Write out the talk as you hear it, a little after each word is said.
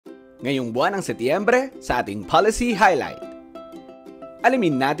Ngayong buwan ng Setyembre sa ating Policy Highlight.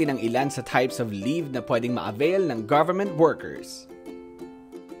 Alamin natin ang ilan sa types of leave na pwedeng ma-avail ng government workers.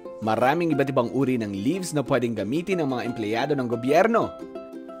 Maraming iba't ibang uri ng leaves na pwedeng gamitin ng mga empleyado ng gobyerno.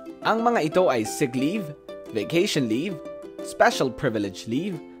 Ang mga ito ay sick leave, vacation leave, special privilege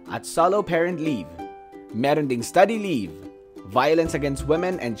leave, at solo parent leave. Meron ding study leave, violence against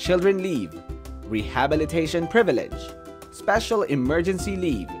women and children leave, rehabilitation privilege, special emergency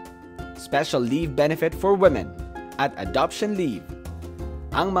leave, special leave benefit for women, at adoption leave.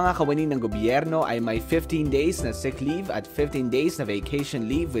 Ang mga kawani ng gobyerno ay may 15 days na sick leave at 15 days na vacation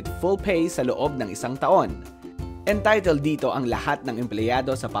leave with full pay sa loob ng isang taon. Entitled dito ang lahat ng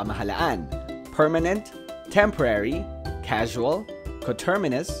empleyado sa pamahalaan, permanent, temporary, casual,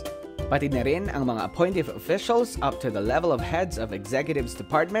 coterminous, pati na rin ang mga appointive officials up to the level of heads of executives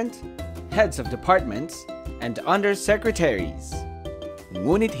department, heads of departments, and undersecretaries.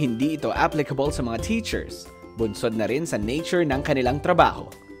 Ngunit hindi ito applicable sa mga teachers, bunsod na rin sa nature ng kanilang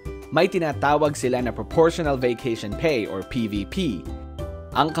trabaho. May tinatawag sila na Proportional Vacation Pay or PVP.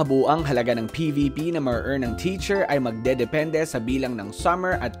 Ang kabuuang halaga ng PVP na ma-earn ng teacher ay magdedepende sa bilang ng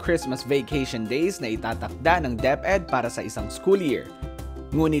summer at Christmas vacation days na itatakda ng DepEd para sa isang school year.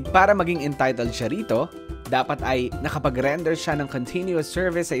 Ngunit para maging entitled siya rito, dapat ay nakapag-render siya ng continuous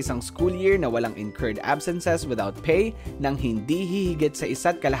service sa isang school year na walang incurred absences without pay nang hindi hihigit sa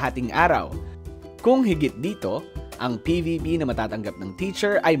 1.5 araw. Kung higit dito, ang PVP na matatanggap ng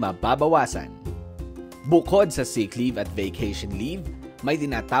teacher ay mababawasan. Bukod sa sick leave at vacation leave, may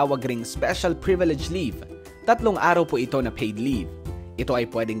tinatawag ring special privilege leave. 3 araw po ito na paid leave. Ito ay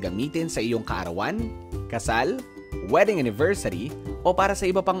pwedeng gamitin sa iyong kaarawan, kasal, wedding anniversary, o para sa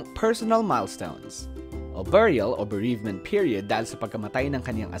iba pang personal milestones. O burial o bereavement period dahil sa pagkamatay ng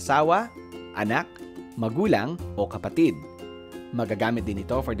kaniyang asawa, anak, magulang o kapatid. Magagamit din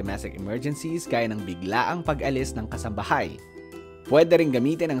ito for domestic emergencies gaya ng biglaang pag-alis ng kasambahay. Pwede rin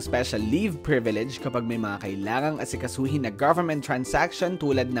gamitin ang special leave privilege kapag may mga kailangang asikasuhin na government transaction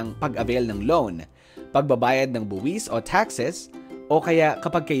tulad ng pag-avail ng loan, pagbabayad ng buwis o taxes, o kaya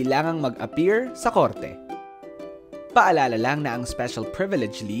kapag kailangang mag-appear sa korte. Paalala lang na ang special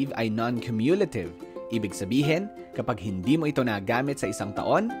privilege leave ay non-cumulative. Ibig sabihin, kapag hindi mo ito nagamit sa isang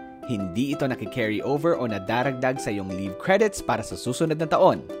taon, hindi ito nakikarry over o nadaragdag sa iyong leave credits para sa susunod na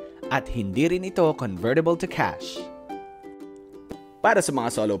taon, at hindi rin ito convertible to cash. Para sa mga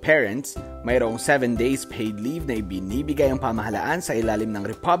solo parents, mayroong 7 days paid leave na ibinibigay ang pamahalaan sa ilalim ng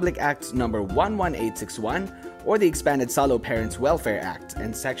Republic Act No. 𝘹𝗲𝗃𝗀𝘀 or the Expanded Solo Parents Welfare Act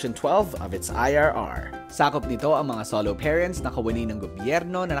and Section 12 of its IRR. Sakop nito ang mga solo parents na kawani ng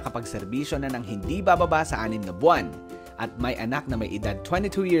gobyerno na nakapagserbisyo na ng hindi bababa sa 6 na buwan at may anak na may edad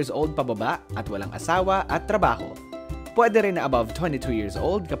 22 years old pababa at walang asawa at trabaho. Pwede rin na above 22 years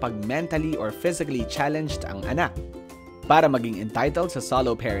old kapag mentally or physically challenged ang anak. Para maging entitled sa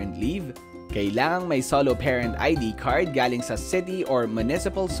solo parent leave, kailangang may solo parent ID card galing sa City or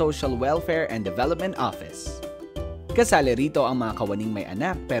Municipal Social Welfare and Development Office. Kasali rito ang mga kawaning may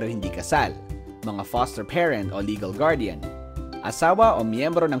anak pero hindi kasal, mga foster parent o legal guardian, asawa o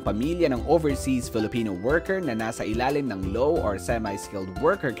miyembro ng pamilya ng overseas Filipino worker na nasa ilalim ng low or semi-skilled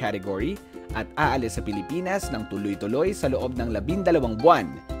worker category at aalis sa Pilipinas ng tuloy-tuloy sa loob ng 12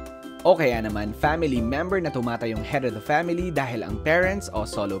 buwan. O kaya naman family member na tumatayong head of the family dahil ang parents o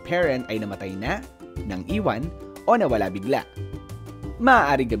solo parent ay namatay na, nang iwan, o nawala bigla.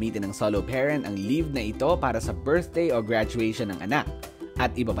 Maaari gamitin ng solo parent ang leave na ito para sa birthday o graduation ng anak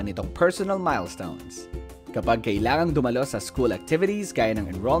at iba pa nitong personal milestones. Kapag kailangang dumalo sa school activities gaya ng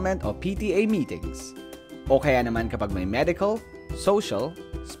enrollment o PTA meetings. O kaya naman kapag may medical, social,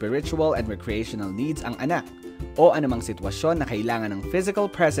 spiritual and recreational needs ang anak o anumang sitwasyon na kailangan ng physical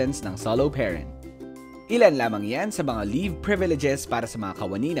presence ng solo parent. Ilan lamang yan sa mga leave privileges para sa mga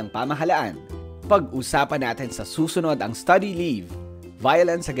kawani ng pamahalaan. Pag-usapan natin sa susunod ang study leave,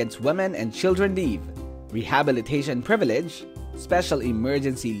 violence against women and children leave, rehabilitation privilege, special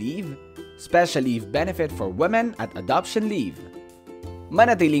emergency leave, special leave benefit for women at adoption leave.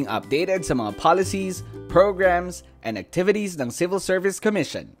 Manatiling updated sa mga policies, programs, and activities ng Civil Service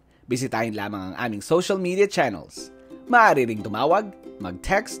Commission. Bisitahin lamang ang aming social media channels. Maaari ring tumawag,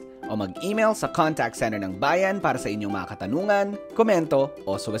 mag-text, o mag-email sa contact center ng bayan para sa inyong mga katanungan, komento,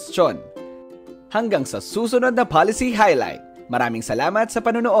 o suwestyon. Hanggang sa susunod na Policy Highlight. Maraming salamat sa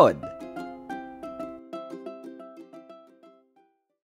panonood!